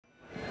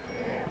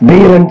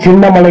வீரன்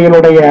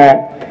சின்னமலையினுடைய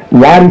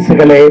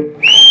வாரிசுகளே,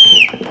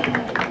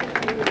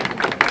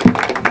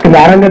 இந்த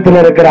அரங்கத்தில்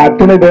இருக்கிற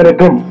அத்துணை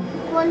பேருக்கும்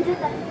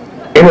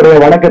என்னுடைய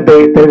வணக்கத்தை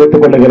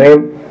தெரிவித்துக்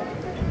கொள்கிறேன்.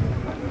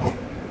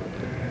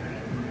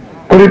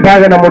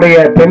 குறிப்பாக நம்முடைய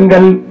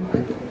பெண்கள்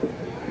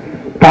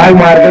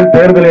தாய்மார்கள்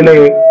தேர்தலிலே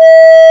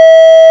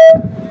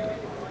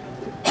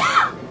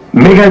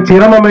மிக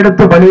சிரமம்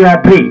எடுத்து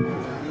பணியாற்றி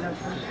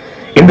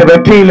இந்த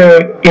வெற்றியிலே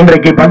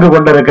இன்றைக்கு பங்கு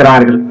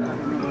கொண்டிருக்கிறார்கள்.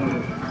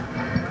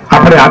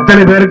 அப்படி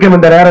அத்தனை பேருக்கும்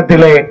இந்த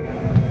நேரத்திலே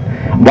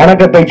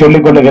வணக்கத்தை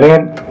சொல்லிக்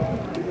கொள்கிறேன்.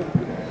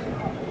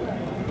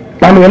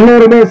 நாம்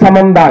எல்லோருமே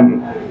சமம்தான்,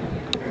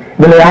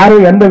 இதுல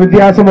யாரும் எந்த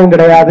வித்தியாசமும்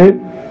கிடையாது.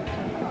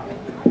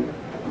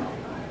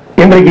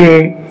 இன்றைக்கு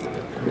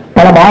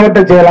பல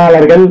மாவட்ட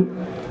செயலாளர்கள்,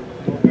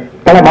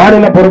 பல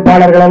மாநில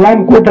பொறுப்பாளர்கள்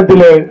எல்லாம்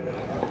கூட்டத்திலே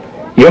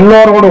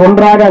எல்லோரோடு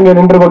ஒன்றாக அங்கே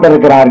நின்று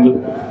கொண்டிருக்கிறார்கள்.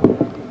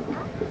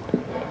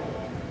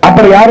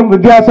 அப்படி யாரும்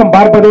வித்தியாசம்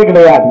பார்ப்பதே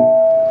கிடையாது.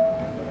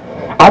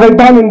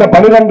 அதைத்தான் இந்த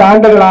 12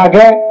 ஆண்டுகளாக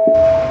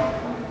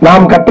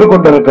நாம்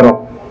கற்றுக்கொண்டிருக்கிறோம்.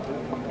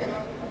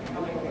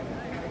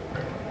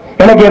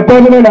 எனக்கு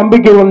எப்போதுமே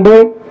நம்பிக்கை உண்டு.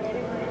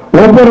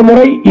 ஒவ்வொரு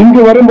முறை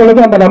இங்கு வரும் பொழுது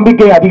அந்த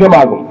நம்பிக்கை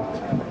அதிகமாகும்.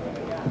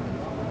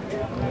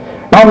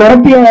 நாம்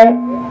நடத்திய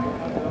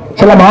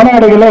சில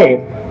மாநாடுகளே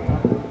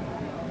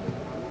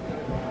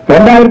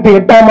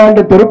 2008ஆம்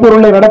ஆண்டு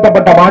திருப்பூரில்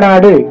நடத்தப்பட்ட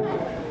மாநாடு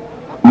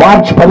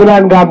மார்ச்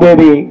 14ஆம்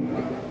தேதி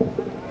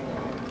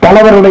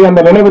தலைவருடைய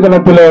அந்த நினைவு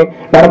தினத்திலே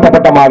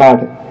நடத்தப்பட்ட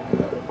மாநாடு.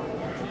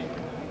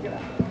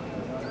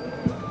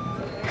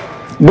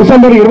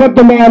 டிசம்பர்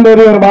 29ஆம்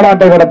தேதி ஒரு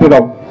மாநாட்டை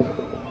நடத்தினோம்,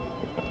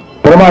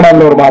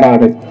 பெருமாநல்லூர்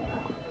மாநாடு.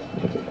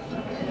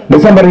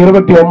 டிசம்பர்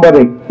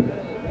 29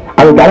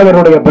 அது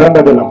தலைவருடைய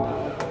பிறந்த தினம்.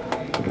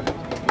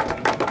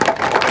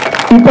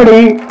 இப்படி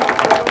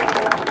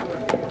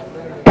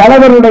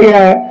தலைவருடைய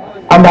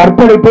அந்த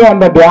அர்ப்பணிப்பு,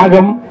 அந்த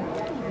தியாகம்,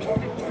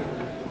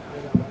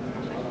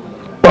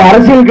 ஒரு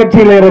அரசியல்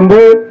கட்சியில்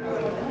இருந்து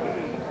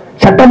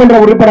சட்டமன்ற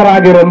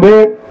உறுப்பினராக இருந்து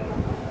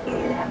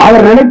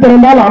அவர்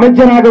நினைத்திருந்தால்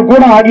அமைச்சராக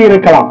கூட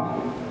ஆகியிருக்கலாம்.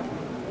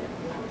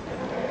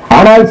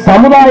 ஆனால்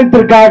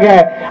சமுதாயத்திற்காக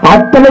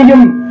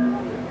அத்தனையும்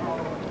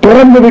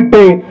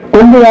துறந்துவிட்டு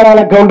கொங்கு வேளாள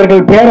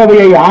கவுண்டர்கள்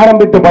பேரவையை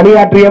ஆரம்பித்து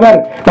பணியாற்றியவர்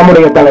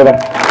நம்முடைய தலைவர்.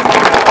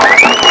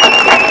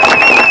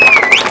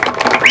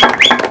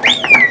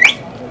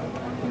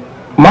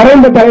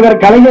 மறைந்த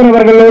தலைவர் கலைஞர்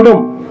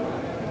அவர்களோடும்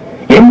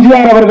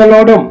எம்ஜிஆர்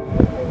அவர்களோடும்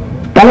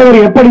தலைவர்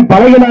எப்படி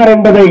பழகினார்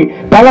என்பதை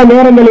பல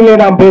நேரங்களிலே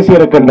நாம்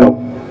பேசியிருக்கின்றோம்.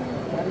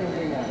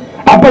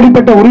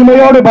 அப்படிப்பட்ட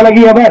உரிமையோடு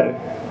பழகியவர்,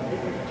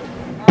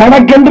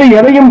 தனக்கென்று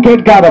எதையும்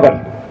கேட்காதவர்.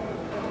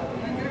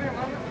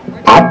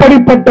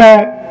 அப்படிப்பட்ட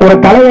ஒரு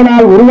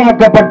தலைவனால்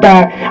உருவாக்கப்பட்ட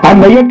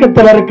அந்த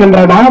இயக்கத்தில் இருக்கின்ற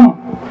நாம்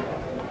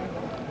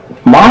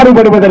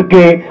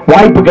மாறுபடுவதற்கு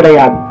வாய்ப்பு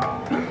கிடையாது.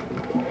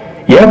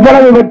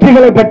 எவ்வளவு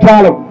வெற்றிகளை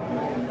பெற்றாலும்,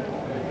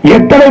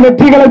 எத்தனை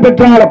வெற்றிகளை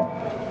பெற்றாலும்,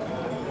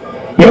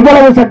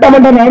 எவ்வளவு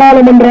சட்டமன்ற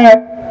நாடாளுமன்ற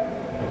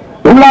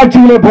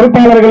உள்ளாட்சியிலே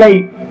பொறுப்பாளர்களை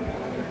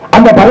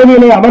அந்த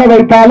பதவியிலே அமர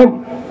வைத்தாலும்,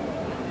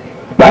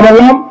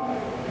 நாமெல்லாம்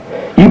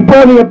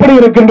இப்போது எப்படி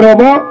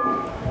இருக்கின்றோமோ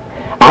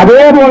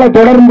அதே போல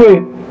தொடர்ந்து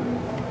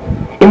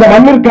இந்த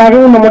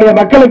மண்ணிற்காகவும் நம்முடைய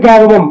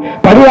மக்களுக்காகவும்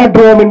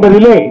பணியாற்றுவோம்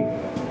என்பதிலே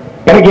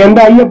எனக்கு எந்த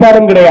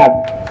ஐயப்பாடும் கிடையாது,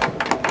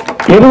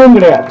 எதுவும்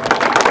கிடையாது.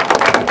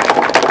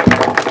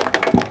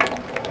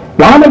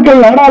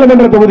 நாமக்கல்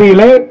நாடாளுமன்ற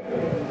தொகுதியிலே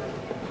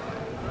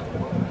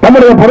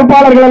நம்முடைய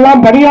பொறுப்பாளர்கள்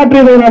எல்லாம்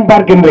பணியாற்றியதை நான்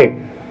பார்க்கின்றேன்.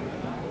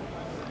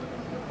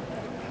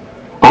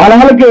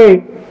 ஆளாளுக்கு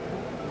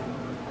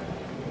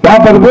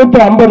 40 பூத்து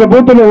 50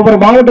 பூத்து ஒவ்வொரு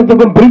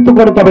மாவட்டத்துக்கும் பிரித்து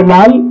கொடுத்த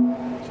பின்னால்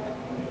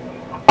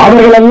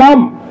அவர்கள்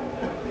எல்லாம்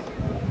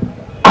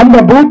அந்த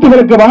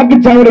பூத்துகளுக்கு,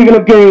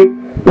 வாக்குச்சாவடிகளுக்கு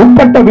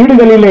உட்பட்ட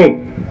வீடுகளிலே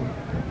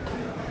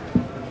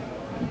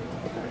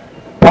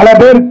பல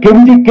பேர்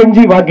கெஞ்சி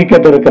கெஞ்சி வாக்கு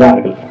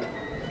கேட்டிருக்கிறார்கள்.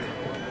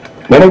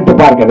 நினைத்து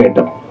பார்க்க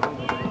வேண்டும்.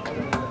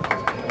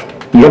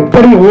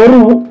 எப்படி ஒரு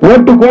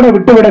ஓட்டு கூட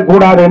விட்டுவிடக்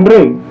கூடாது என்று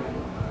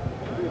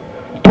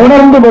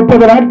தொடர்ந்து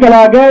 30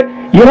 நாட்களாக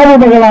இரவு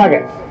பகலாக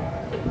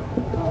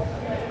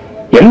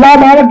எல்லா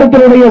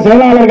மாவட்டத்தினுடைய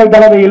செயலாளர்கள்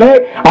தலைமையிலே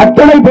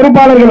அத்தனை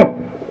பொறுப்பாளர்களும்,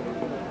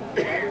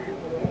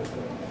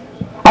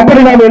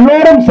 அப்படி நாம்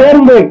எல்லோரும்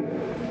சேர்ந்து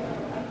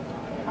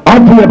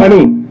ஆற்றிய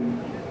பணி.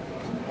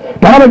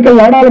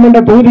 நாமக்கல்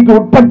நாடாளுமன்ற தொகுதிக்கு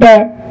உட்பட்ட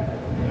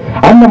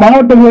அந்த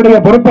மாவட்டங்களுடைய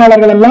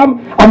பொறுப்பாளர்கள் எல்லாம்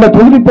அந்த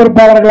தொகுதி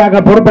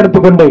பொறுப்பாளர்களாக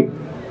பொறுப்பெடுத்துக் கொண்டு,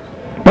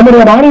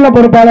 நம்முடைய மாநில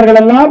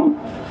பொறுப்பாளர்கள் எல்லாம்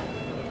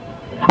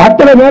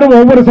அத்தனை பேரும்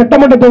ஒவ்வொரு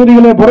சட்டமன்ற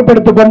தொகுதிகளை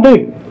பொறுப்பெடுத்துக் கொண்டு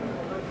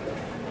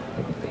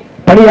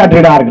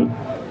பணியாற்றினார்கள்.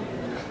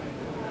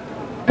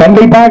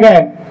 கண்டிப்பாக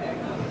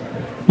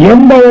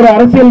எந்த ஒரு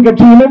அரசியல்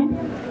கட்சியிலும்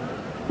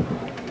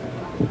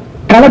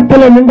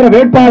களத்தில் நின்ற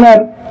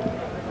வேட்பாளர்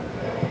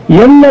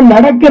என்ன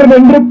நடக்கிறது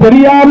என்று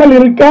தெரியாமல்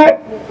இருக்க,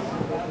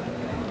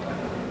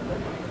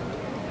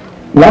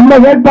 நம்ம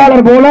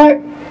வேட்பாளர் போல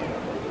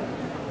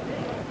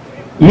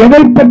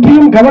எதை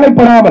பற்றியும்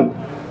கவலைப்படாமல்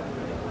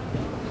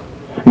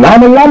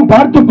நாமெல்லாம்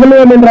பார்த்துக்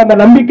கொள்வோம் என்ற அந்த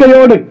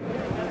நம்பிக்கையோடு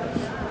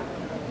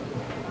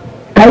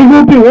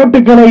கைகூப்பி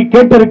ஓட்டுக்களை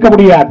கேட்டிருக்க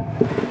முடியாது.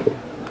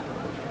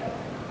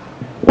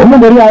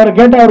 ஒன்னும் தெரியாது, அவரை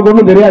கேட்டா அவருக்கு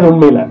ஒன்னும் தெரியாது.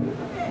 உண்மையில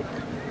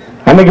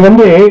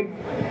அன்னைக்கு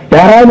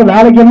யாராவது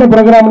நாளைக்கு என்ன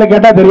ப்ரோக்ராம்னு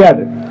கேட்டா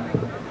தெரியாது.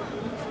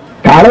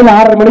 காலையில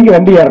 6:30 மணிக்கு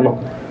வண்டி ஏறணும்,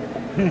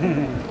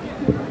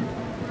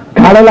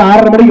 காலையில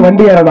 6:30 மணிக்கு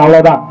வண்டி ஏறணும்,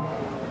 அவ்வளவுதான்.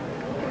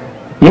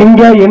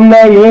 எங்க என்ன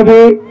ஏது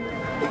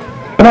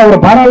ஒரு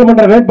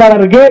பாராளுமன்ற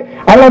வேட்பாளருக்கு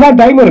அவ்வளவுதான்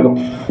டைம் இருக்கும்.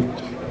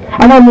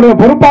 ஆனா நம்முடைய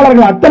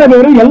பொறுப்பாளர்கள் அத்தனை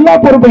பேரும் எல்லா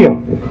பொறுப்பையும்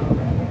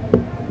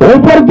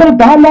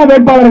ஒவ்வொருத்தரும் தான் தான்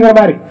வேட்பாளர்கள்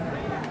மாதிரி.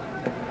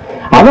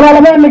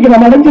 அதனாலதான் இன்னைக்கு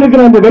நம்ம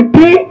அடைஞ்சிருக்கிற அந்த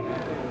வெற்றி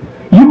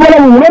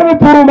இவ்வளவு உணர்வு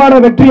பூர்வமான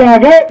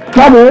வெற்றியாக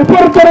நாம்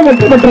ஒவ்வொருத்தரும்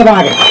வெற்றி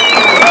பெற்றதாக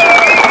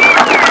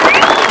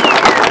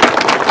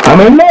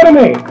நம்ம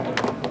எல்லோருமே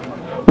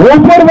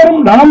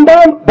ஒவ்வொருவரும் நாம்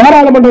தான்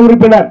பாராளுமன்ற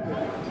உறுப்பினர்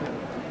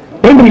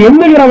என்று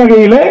எண்ணுகிற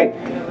வகையிலே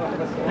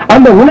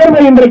அந்த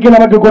உணர்வை இன்றைக்கு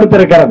நமக்கு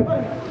கொடுத்திருக்கிறது.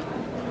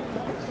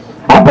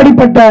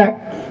 அப்படிப்பட்ட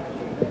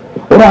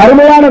ஒரு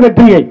அருமையான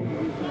வெற்றியை,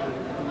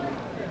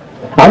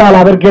 ஆனால்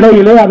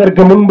அதற்கிடையிலே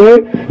அதற்கு முன்பு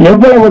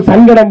எவ்வளவு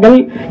சங்கடங்கள்,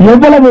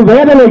 எவ்வளவு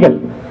வேதனைகள்,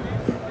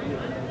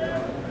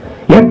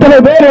 எத்தனை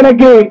பேர்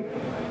எனக்கு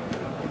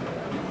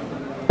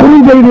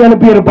குறுஞ்செய்தி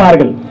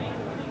அனுப்பியிருப்பார்கள்.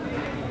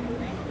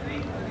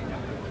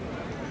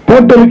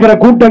 போட்டிருக்கிற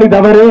கூட்டணி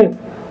தவறு,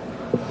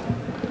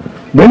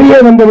 வெளியே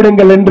வந்து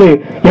விடுங்கள் என்று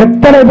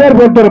எத்தனை பேர்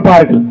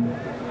போட்டிருப்பார்கள்.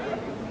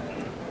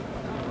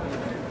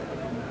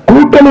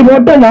 கூட்டணி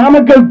போட்டு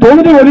நாமக்கல்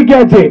தொகுதி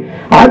ஒதுக்கியாச்சு,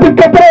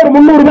 அதுக்கப்புறம் ஒரு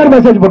 300 பேர்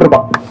மெசேஜ்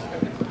போட்டிருப்பான்,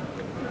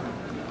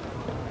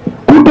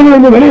 கூட்டணி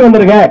வந்து வெளியே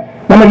வந்துருங்க,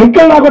 நம்ம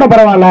நிக்கலாம் கூட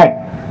பரவாயில்ல.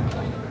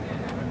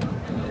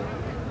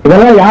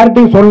 இதெல்லாம்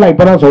யார்கிட்டையும் சொல்ல,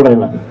 இப்பதான்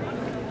சொல்றேன்,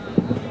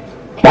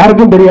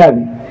 யாருக்கும்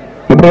தெரியாது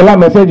இப்படி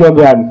எல்லாம் மெசேஜ்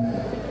வந்து.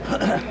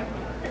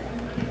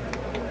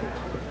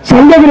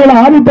 சங்ககிரியில்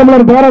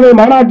ஆதித்தமிழர் பேரவை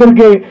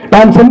மாநாட்டிற்கு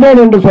நான்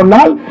சென்றேன் என்று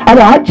சொன்னால் அது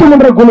ஆட்சி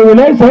மன்ற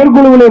குழுவிலே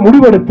செயற்குழுவிலே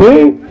முடிவெடுத்து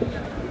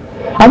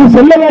அது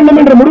செல்ல வேண்டும்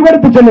என்று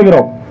முடிவெடுத்து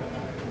செல்லுகிறோம்.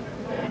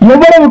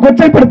 எவ்வளவு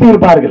கொச்சைப்படுத்தி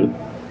இருப்பார்கள்.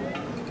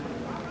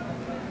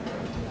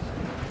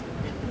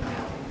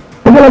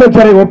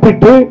 முதலமைச்சரை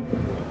ஒப்பிட்டு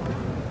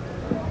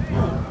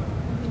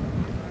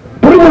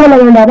புரிந்து கொள்ள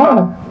வேண்டாமா?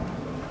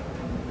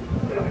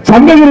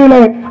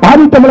 சங்ககிரியிலே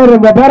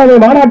ஆதித்தமிழர் பேரவை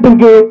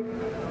மாநாட்டிற்கு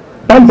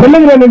நான்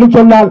செல்லுகிறேன் என்று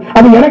சொன்னால்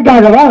அது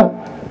எனக்காகவா?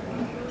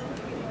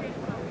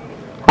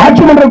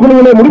 ஆட்சி மன்ற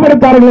குழுவிலே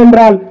முடிவெடுத்தார்கள்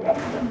என்றால்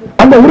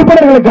அந்த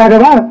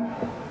உறுப்பினர்களுக்காகவா?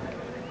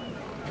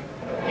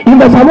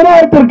 இந்த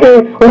சமுதாயத்திற்கு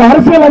ஒரு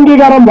அரசியல்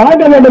அங்கீகாரம்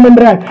வழங்க வேண்டும்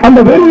என்ற அந்த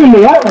வெறி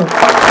இல்லையா?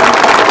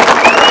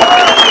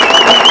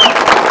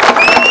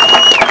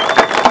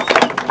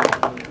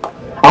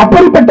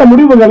 அப்படிப்பட்ட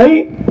முடிவுகளை,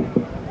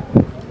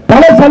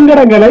 பல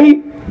சங்கடங்களை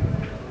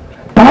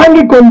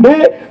தாங்கிக் கொண்டு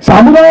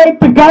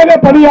சமுதாயத்துக்காக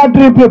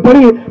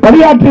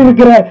பணியாற்றி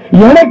இருக்கிற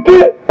எனக்கு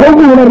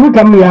கொங்கு உணர்வு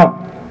கம்மியா?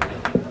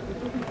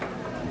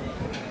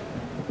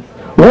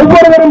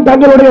 ஒவ்வொருவரும்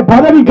தங்களுடைய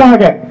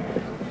பதவிக்காக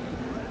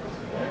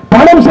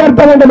பணம்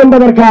சேர்த்த வேண்டும்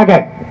என்பதற்காக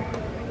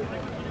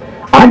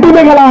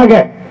அடிமைகளாக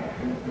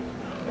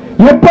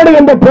எப்படி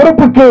அந்த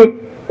பொறுப்புக்கு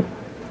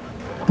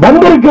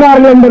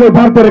வந்திருக்கிறார்கள் என்பதை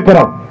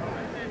பார்த்திருக்கிறோம்.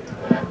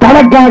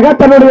 தனக்காக,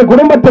 தன்னுடைய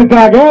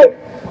குடும்பத்திற்காக,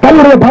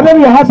 தன்னுடைய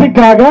பதவி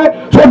ஆசைக்காக,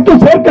 சொத்து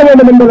சேர்க்க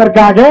வேண்டும்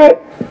என்பதற்காக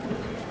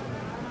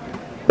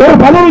ஒரு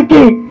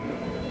பதவிக்கு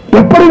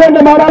எப்படி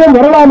வேண்டுமானாலும்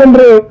வரலாம்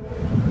என்று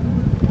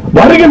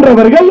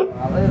வருகின்றவர்கள்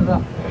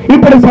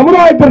இப்படி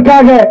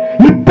சமுதாயத்திற்காக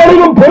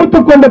இத்தனையும்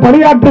பொறுத்துக் கொண்டு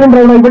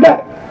பணியாற்றுகின்றவர்களை விட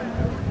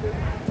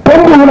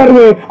பொங்கு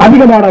உணர்வு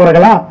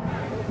அதிகமானவர்களா?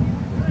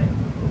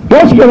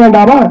 யோசிக்க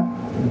வேண்டாமா?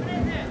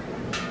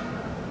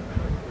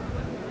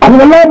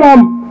 அதுவெல்லாம்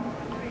நாம்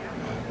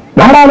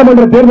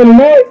நாடாளுமன்ற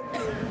தேர்தலிலே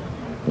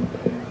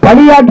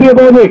பணியாற்றிய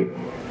போது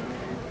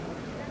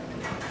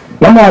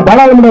நம்ம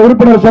பாராளுமன்ற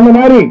உறுப்பினர் சொன்ன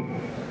மாதிரி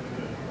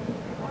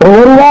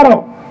ஒரு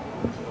வாரம்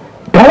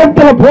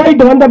களத்தில்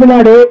போயிட்டு வந்த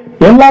பின்னாடி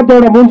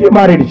எல்லாத்தோட மூஞ்சி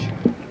மாறிடுச்சு.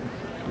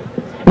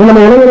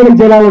 நம்ம இளைஞரணி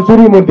செயலாளர்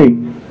சூரியமூர்த்தி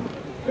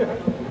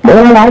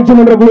முதல் ஆட்சி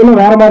மன்ற குழுல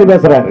வேற மாதிரி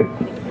பேசுறாரு.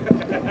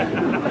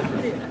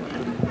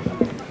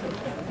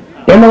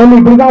 என்ன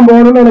இப்படிதான்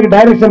போகணும்னு எனக்கு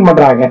டைரக்ஷன்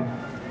பண்றாங்க.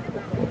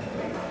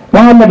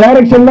 நான் அந்த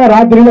டைரக்ஷன்ல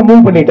ராத்திரியில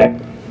மூவ் பண்ணிட்டேன்.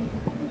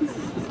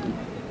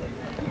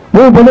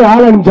 மூவ் பண்ணி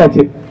ஆள்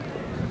அனுப்பிச்சாச்சு.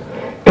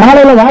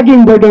 காலையில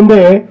வாக்கிங் போயிட்டு வந்து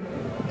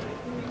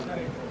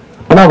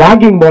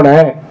வாக்கிங்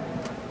போனேன்.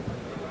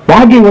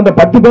 வாக்கிங் வந்து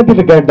 10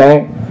 பேர்த்திட்டு கேட்டேன்,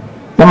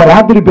 நம்ம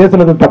ராத்திரி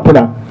பேசுனது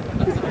தப்புதான்.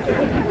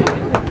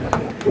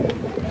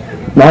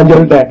 நான்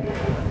சொல்லிட்டேன்,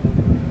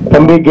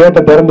 தம்பி கேட்ட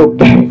திறந்து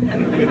விட்டேன்,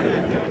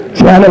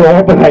 சேனல்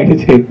ஓபன்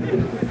ஆயிடுச்சு.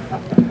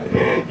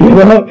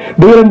 ஏதோ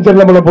தீரன்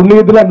செல்லமல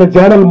புண்ணியத்துல அந்த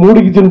சேனல்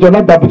மூடிக்குச்சுன்னு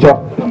சொன்னா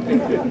தப்பிச்சோம்.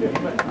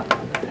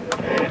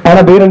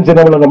 ஆனா தீரன்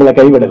செல்லமல நம்மளை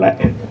கைவிடல.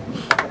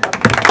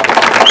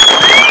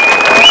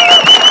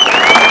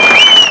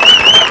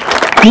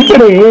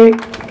 இப்படி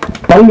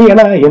பல்வி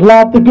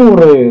எல்லாத்துக்கும்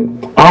ஒரு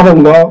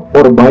ஆதங்கம்,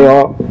 ஒரு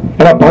பயம்.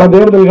 ஏன்னா பல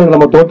தேர்தல்கள்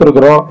நம்ம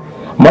தோத்திருக்கிறோம்,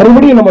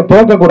 மறுபடியும் நம்ம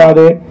தோக்க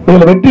கூடாது,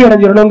 இதுல வெற்றி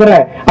அடைஞ்சிடணுங்கிற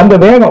அந்த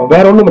வேகம்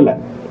வேற ஒண்ணும் இல்லை,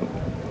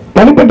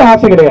 தனிப்பட்ட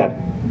ஆசை கிடையாது.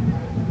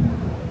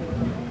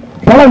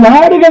 பல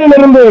நாடுகளில்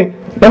இருந்து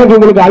எனக்கு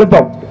உங்களுக்கு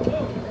அழுத்தம்,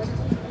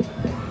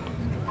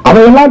 அதை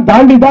அதையெல்லாம்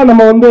தாண்டி தான்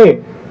நம்ம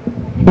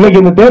இன்னைக்கு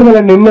இந்த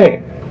தேர்தலில் நின்று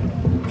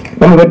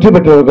நம்ம வெற்றி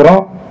பெற்று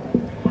இருக்கிறோம்.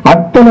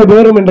 அத்தனை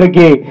பேரும்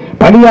இன்றைக்கு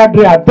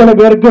பணியாற்றிய அத்தனை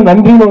பேருக்கும்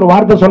நன்றின்னு ஒரு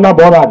வார்த்தை சொன்னா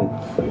போதாது,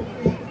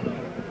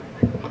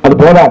 அது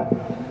போதாது.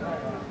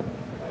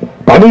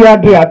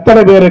 பணியாற்றிய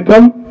அத்தனை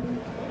பேருக்கும்,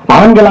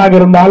 ஆண்களாக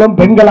இருந்தாலும்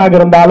பெண்களாக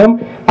இருந்தாலும்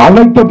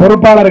அனைத்து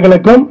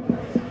பொறுப்பாளர்களுக்கும்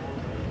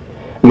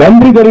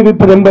நன்றி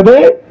தெரிவிப்பது என்பது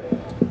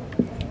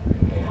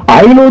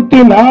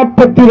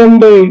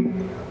 542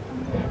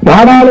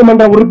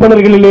 நாடாளுமன்ற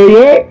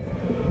உறுப்பினர்களிலேயே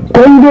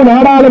கொங்கு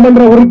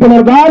நாடாளுமன்ற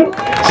உறுப்பினர் தான்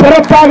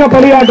சிறப்பாக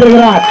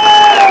பணியாற்றுகிறார்.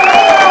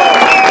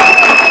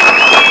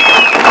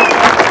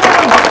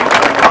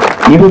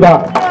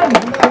 இதுதான்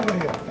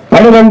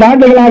 12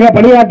 ஆண்டுகளாக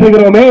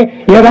பணியாற்றுகிறோமே,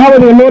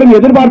 ஏதாவது எல்லோரும்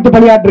எதிர்பார்த்து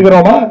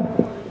பணியாற்றுகிறோமா?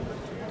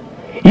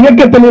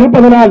 இயக்கத்தில்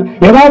இருப்பதனால்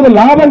ஏதாவது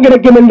லாபம்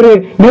கிடைக்கும் என்று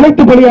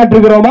நினைத்து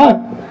பணியாற்றுகிறோமா?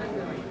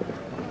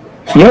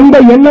 எந்த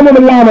எண்ணமும்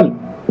இல்லாமல்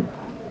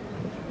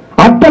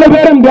அத்தனை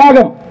பேரும்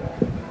தியாகம்.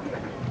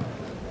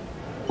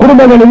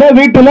 குடும்பங்களிலே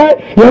வீட்டில்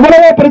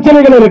எவ்வளவோ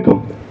பிரச்சனைகள்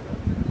இருக்கும்,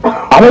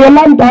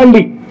 அதையெல்லாம்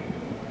தாண்டி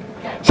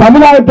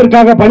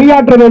சமுதாயத்திற்காக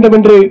பணியாற்ற வேண்டும்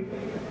என்று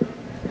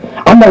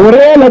அந்த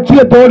ஒரே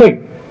லட்சியத்தோடு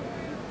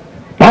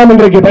நாம்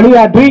இன்றைக்கு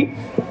பணியாற்றி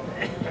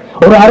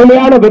ஒரு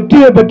அருமையான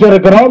வெற்றியை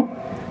பெற்றிருக்கிறோம்.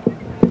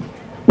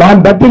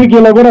 நான்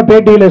பத்திரிகையில கூட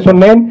பேட்டியில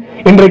சொன்னேன்,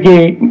 இன்றைக்கு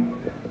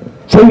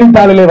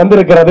செய்தித்தாளிலே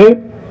வந்திருக்கிறது,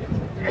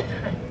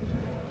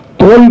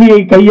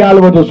 தோல்வியை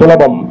கையாளுவது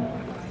சுலபம்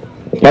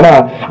என.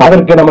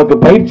 அதற்கு நமக்கு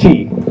பயிற்சி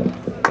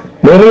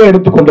நிறைய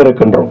எடுத்துக்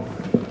கொண்டிருக்கின்றோம்.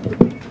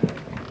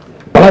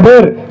 பல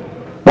பேர்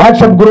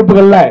வாட்ஸ்அப்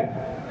குரூப்புகள்ல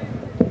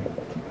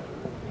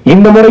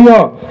இந்த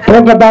முறையும்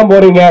தோக்கத்தான்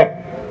போறீங்க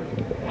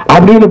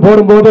அப்படின்னு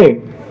போடும்போது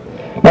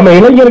நம்ம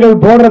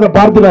இளைஞர்கள் போடுறதை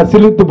பார்த்து நான்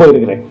சிலிர்த்து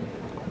போயிருக்கிறேன்.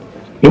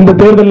 இந்த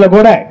தேர்தலில்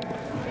கூட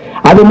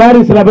அது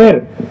மாதிரி சில பேர்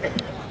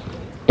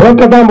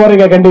தோக்கத்தான்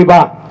போறீங்க கண்டிப்பா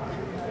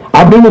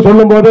அப்படின்னு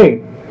சொல்லும் போது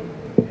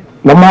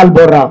நம்மால்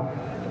போடுறான்,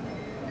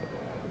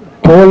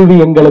 தோல்வி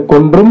எங்களுக்கு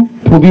ஒன்றும்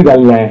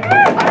புதிதல்ல.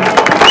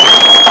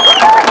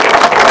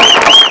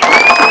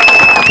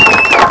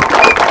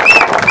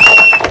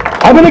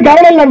 அதுக்கு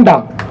கவலை இல்லைண்டா,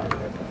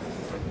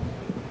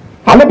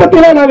 அதை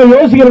பத்திலாம் நாங்க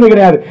யோசிக்கிறது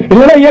கிடையாது.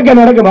 இல்லைன்னா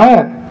இயக்கம் நடக்குமா?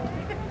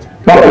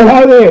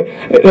 அதாவது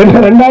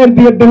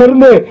 2008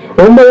 இருந்து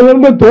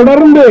 9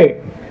 தொடர்ந்து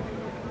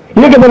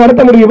இயக்கத்தை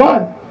நடத்த முடியுமா?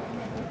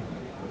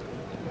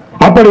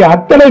 அப்படி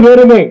அத்தனை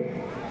பேருமே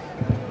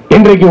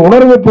இன்றைக்கு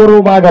உணர்வு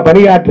பூர்வமாக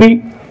பணியாற்றி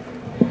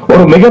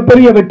ஒரு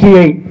மிகப்பெரிய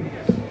வெற்றியை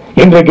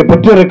இன்றைக்கு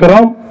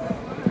பெற்றிருக்கிறோம்.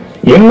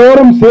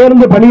 எல்லோரும்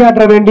சேர்ந்து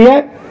பணியாற்ற வேண்டிய,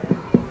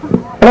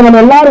 நம்ம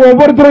எல்லாரும்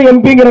ஒவ்வொருத்தரும்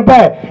எம்பிங்கிறப்ப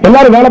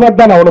எல்லாரும் வேலை பார்த்து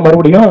தான் அவனு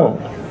மறுபடியும்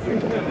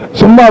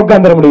சும்மா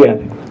உட்கார்ந்துட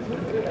முடியாது.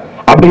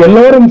 அப்படி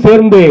எல்லோரும்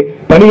சேர்ந்து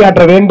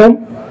பணியாற்ற வேண்டும்.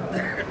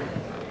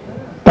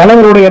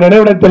 தலைவருடைய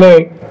நினைவிடத்திலே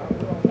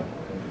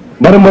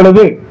வரும்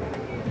பொழுது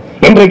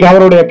இன்றைக்கு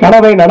அவருடைய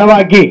கனவை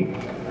நனவாக்கி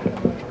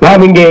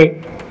நாம் இங்கே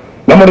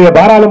நம்முடைய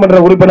பாராளுமன்ற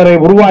உறுப்பினரை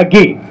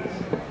உருவாக்கி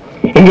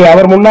இங்கே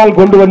அவர் முன்னால்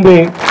கொண்டு வந்து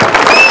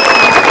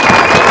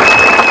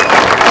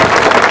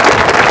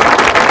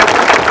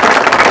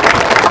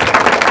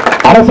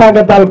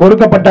அரசாங்கத்தால்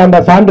கொடுக்கப்பட்ட அந்த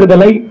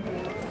சான்றிதழை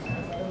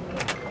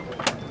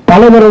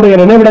தலைவருடைய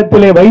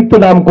நினைவிடத்திலே வைத்து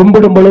நாம்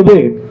கும்பிடும் பொழுது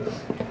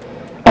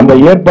அந்த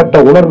ஏற்பட்ட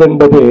உணர்வு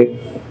என்பது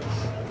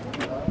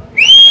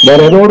வேற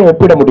எதோடு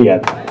ஒப்பிட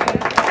முடியாது,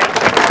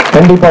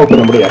 கண்டிப்பா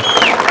ஒப்பிட முடியாது.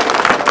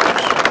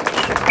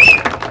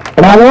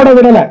 நான் அதோட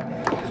விடல,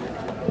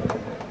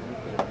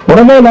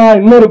 உடனே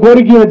நான் இன்னொரு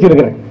கோரிக்கையை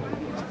வச்சிருக்கிறேன்.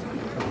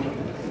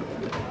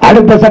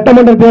 அடுத்த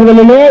சட்டமன்ற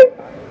தேர்தலிலே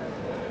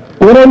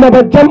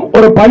குறைந்தபட்சம்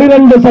ஒரு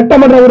 12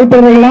 சட்டமன்ற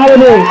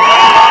உறுப்பினர்களாவது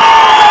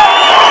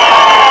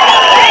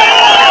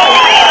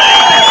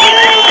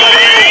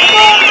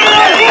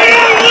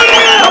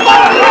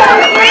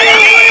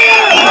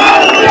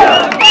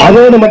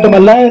அதோடு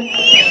மட்டுமல்ல,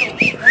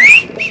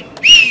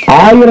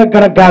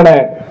 ஆயிரக்கணக்கான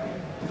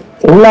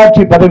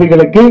உள்ளாட்சி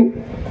பதவிகளுக்கு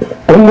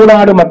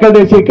கொங்குநாடு மக்கள்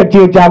தேசிய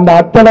கட்சியை சார்ந்த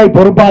அத்தனை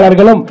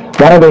பொறுப்பாளர்களும்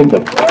வர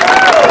வேண்டும்.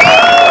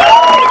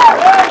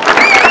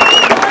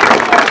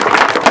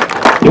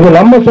 இது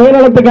நம்ம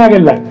சுயநலத்துக்காக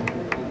இல்ல,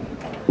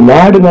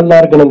 நாடு நல்லா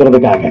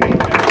இருக்கணுங்கிறதுக்காக.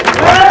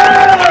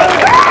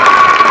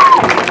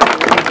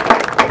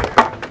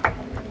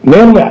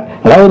 நேர்மை,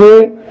 அதாவது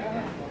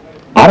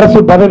அரசு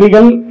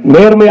பதவிகள்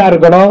நேர்மையா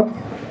இருக்கணும்,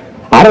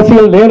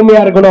 அரசியல்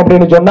நேர்மையா இருக்கணும்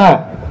அப்படின்னு சொன்னா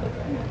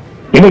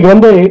இன்னைக்கு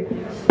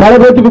பல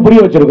பேருக்கு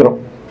புரிய வச்சிருக்கிறோம்.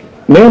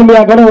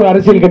 நேர்மையாக ஒரு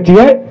அரசியல்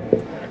கட்சியை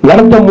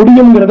நடத்த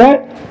முடியுங்கிறத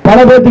பல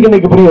பேருக்கு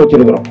இன்னைக்கு புரிய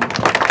வச்சிருக்கிறோம்.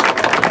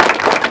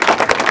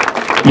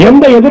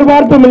 எந்த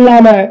எதிர்பார்ப்பும்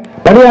இல்லாம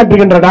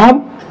பணியாற்றுகின்ற நாம்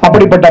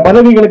அப்படிப்பட்ட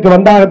பதவிகளுக்கு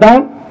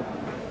வந்தால்தான்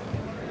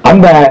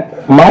அந்த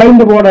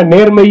மறைந்து போன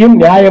நேர்மையும்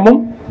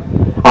நியாயமும்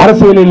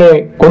அரசியலிலே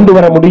கொண்டு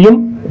வர முடியும்.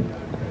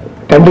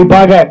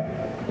 கண்டிப்பாக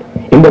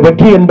இந்த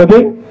வெற்றி என்பது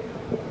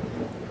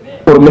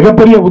ஒரு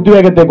மிகப்பெரிய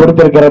உத்வேகத்தை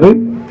கொடுத்திருக்கிறது.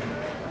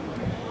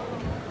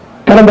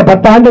 கடந்த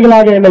 10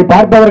 ஆண்டுகளாக என்னை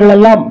பார்ப்பவர்கள்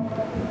எல்லாம்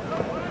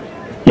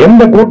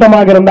எந்த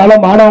கூட்டமாக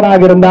இருந்தாலும்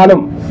மாநாடாக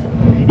இருந்தாலும்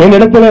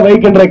என்னிடத்தில்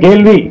வைக்கின்ற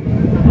கேள்வி,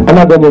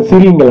 அண்ணா கொஞ்சம்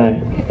சிரிங்களேன்,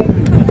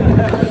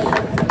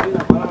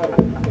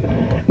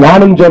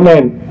 நானும்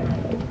சொன்னேன்,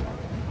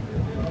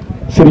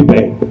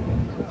 சிரிப்பேன்.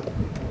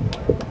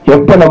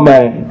 எப்ப நம்ம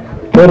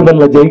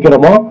தேர்தலில்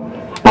ஜெயிக்கிறோமோ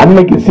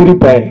அன்னைக்கு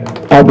சிரிப்பேன்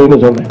அப்படின்னு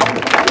சொன்னேன்.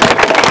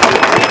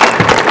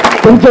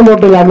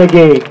 திருச்செங்கோட்டில்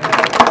அன்னைக்கு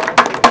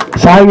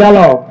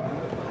சாயங்காலம்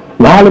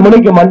 4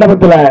 மணிக்கு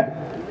மண்டபத்தில்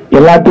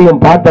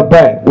எல்லாத்தையும்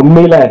பார்த்தப்ப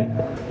உண்மையில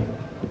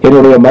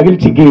என்னுடைய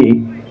மகிழ்ச்சிக்கு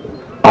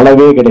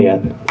அளவே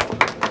கிடையாது.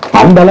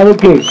 அந்த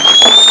அளவுக்கு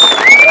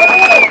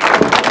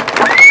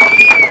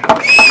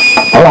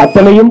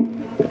அத்தனையும்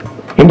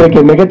இன்றைக்கு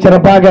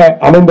மிகச்சிறப்பாக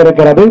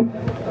அமைந்திருக்கிறது.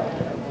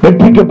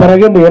 வெற்றிக்கு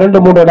பிறகு இந்த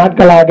 2-3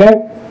 நாட்களாக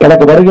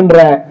எனக்கு வருகின்ற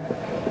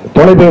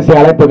தொலைபேசி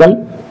அழைப்புகள்,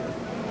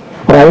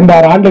 ஒரு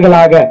 5-6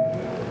 ஆண்டுகளாக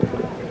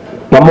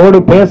நம்மோடு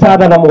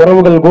பேசாத நம்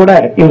உறவுகள் கூட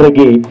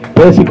இன்றைக்கு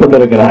பேசிக்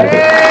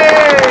கொண்டிருக்கிறார்கள்.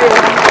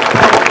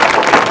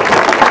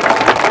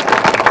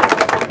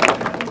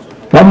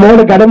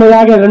 நம்மோடு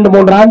கடுமையாக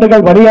 2-3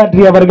 ஆண்டுகள்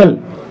பணியாற்றியவர்கள்,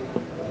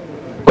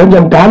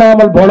 கொஞ்சம்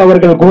காணாமல்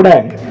போனவர்கள் கூட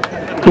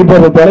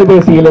இப்போது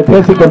தொலைபேசியில்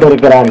பேசிக்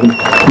கொண்டிருக்கிறார்கள்.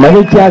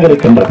 மகிழ்ச்சியாக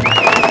இருக்கின்றது.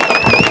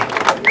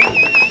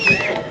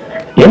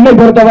 என்னை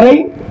பொறுத்தவரை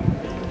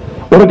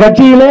ஒரு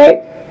கட்சியிலே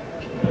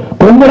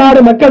கொங்குநாடு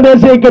மக்கள்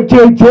தேசிய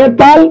கட்சியை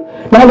சேர்த்தால்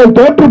நாங்கள்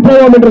தோற்று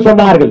போவோம் என்று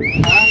சொன்னார்கள்.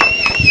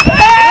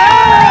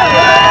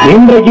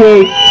 இன்றைக்கு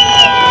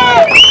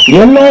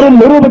எல்லோரும்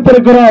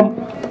நிரூபித்திருக்கிறோம்,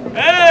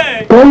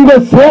 கொங்கு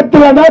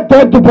சேர்த்துலனா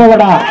தோற்று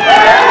போவடா,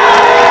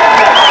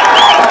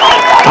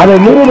 அதை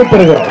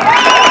நிரூபித்திருக்கிறோம்.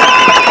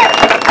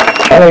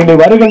 இனி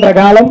வருகின்ற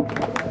காலம்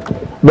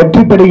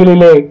வெற்றி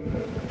படிகளிலே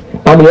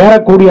நாம்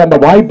ஏறக்கூடிய அந்த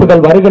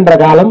வாய்ப்புகள் வருகின்ற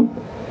காலம்,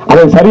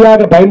 அதை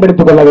சரியாக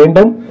பயன்படுத்திக் கொள்ள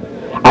வேண்டும்.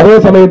 அதே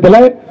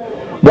சமயத்தில்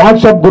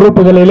வாட்ஸ்அப்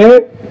குரூப்புகளிலே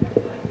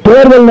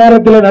தேர்தல்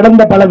நேரத்தில்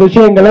நடந்த பல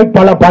விஷயங்களை,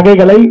 பல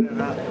பகைகளை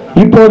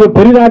இப்போது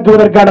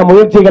பெரிதாக்குவதற்கான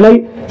முயற்சிகளை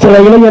சில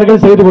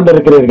இளைஞர்கள் செய்து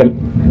கொண்டிருக்கிறீர்கள்.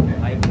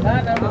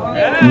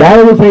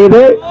 தயவு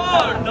செய்து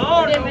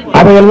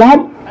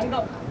அதையெல்லாம்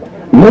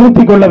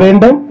நிறுத்திக் கொள்ள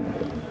வேண்டும்.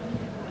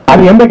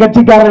 அது எந்த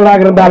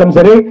கட்சிக்காரர்களாக இருந்தாலும்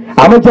சரி,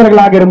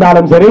 அமைச்சர்களாக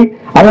இருந்தாலும் சரி,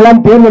 அதெல்லாம்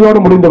தேர்தலோடு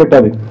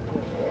முடிந்துவிட்டது.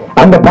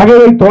 அந்த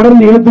பகையை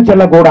தொடர்ந்து இழுத்து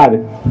செல்லக்கூடாது.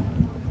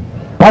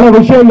 பல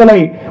விஷயங்களை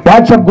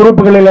வாட்ஸ்அப்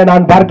குரூப்புகளில்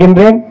நான்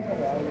பார்க்கின்றேன்.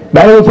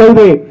 தயவு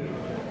செய்து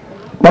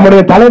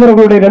நம்முடைய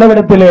தலைவர்களுடைய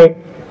நினைவிடத்திலே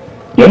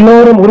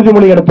எல்லோரும்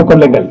உறுதிமொழி எடுத்துக்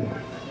கொள்ளுங்கள்.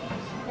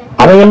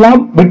 அதையெல்லாம்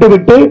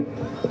விட்டுவிட்டு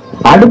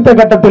அடுத்த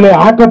கட்டத்திலே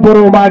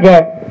ஆக்கப்பூர்வமாக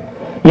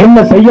என்ன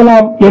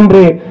செய்யலாம்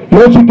என்று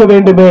யோசிக்க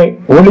வேண்டுமே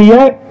ஒழிய,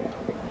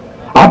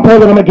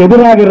 அப்போது நமக்கு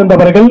எதிராக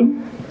இருந்தவர்கள்,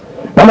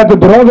 நமக்கு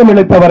துரோகம்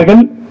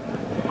இழைத்தவர்கள்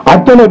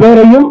அத்தனை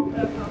பேரையும்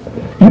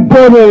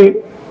இப்போது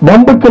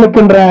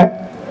வம்புக்கிழக்கின்ற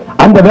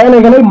அந்த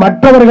வேலைகளை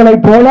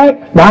மற்றவர்களைப் போல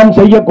நாம்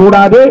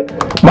செய்யக்கூடாது.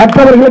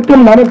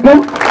 மற்றவர்களுக்கும்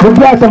நமக்கும்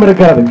வித்தியாசம்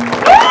இருக்கிறது.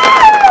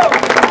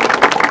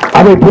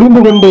 அதை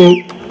புரிந்து கொண்டு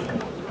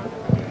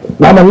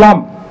நாம்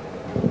எல்லாம்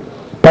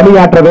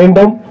பணியாற்ற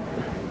வேண்டும்.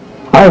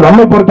 அது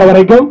நம்மை பொறுத்த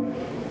வரைக்கும்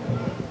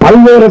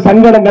பல்வேறு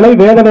சங்கடங்களை,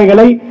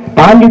 வேதனைகளை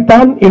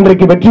தாங்கித்தான்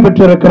இன்றைக்கு வெற்றி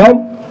பெற்றிருக்கிறோம்.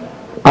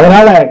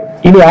 அதனால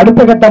இது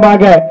அடுத்த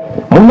கட்டமாக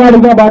முன்னாடி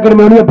தான்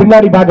பார்க்கணுமே,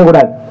 பின்னாடி பார்க்க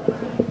கூடாது.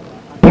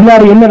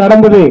 பின்னாடி என்ன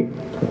நடந்தது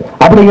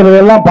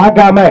அப்படிங்கறதெல்லாம்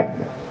பார்க்காம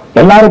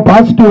எல்லாரும்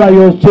பாசிட்டிவா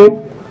யோசிச்சு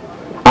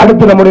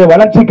அடுத்து நம்முடைய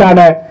வளர்ச்சிக்கான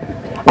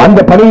அந்த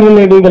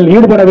பணிகளில் நீங்கள்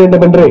ஈடுபட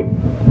வேண்டும் என்று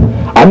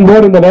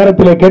அன்போடு இந்த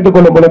நேரத்தில்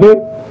கேட்டுக்கொள்ளும் பொழுது,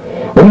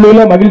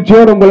 உண்மையில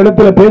மகிழ்ச்சியோடு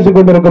உங்களிடத்தில் பேசிக்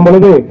கொண்டிருக்கும்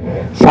பொழுது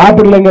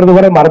சாப்பிடலைங்கிறது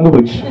வரை மறந்து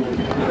போச்சு.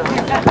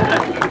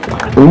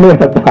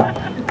 உண்மையா?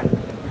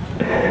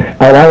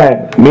 அதனால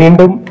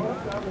மீண்டும்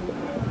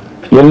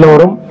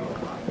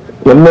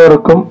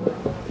எல்லோருக்கும்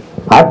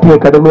ஆற்றிய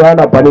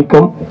கடுமையான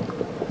பணிக்கும்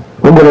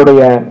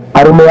உங்களுடைய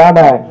அருமையான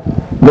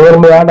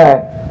நேர்மையான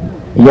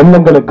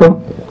எண்ணங்களுக்கும்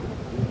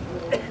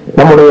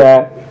நம்முடைய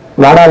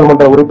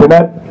நாடாளுமன்ற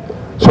உறுப்பினர்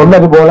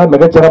சொன்னது போல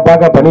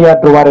மிகச்சிறப்பாக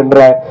பணியாற்றுவார் என்ற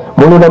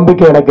முழு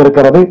நம்பிக்கை எனக்கு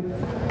இருக்கிறது.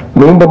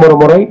 மீண்டும் ஒரு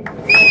முறை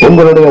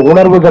உங்களுடைய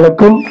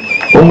உணர்வுகளுக்கும்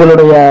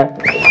உங்களுடைய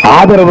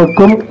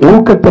ஆதரவுக்கும்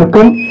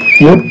ஊக்கத்திற்கும்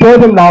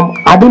எப்போதும் நாம்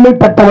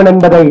அடிமைப்பட்டவன்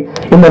என்பதை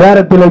இந்த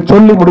நேரத்தில்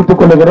சொல்லி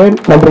முடித்துக் கொள்கிறேன்.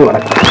 நன்றி,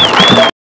 வணக்கம்.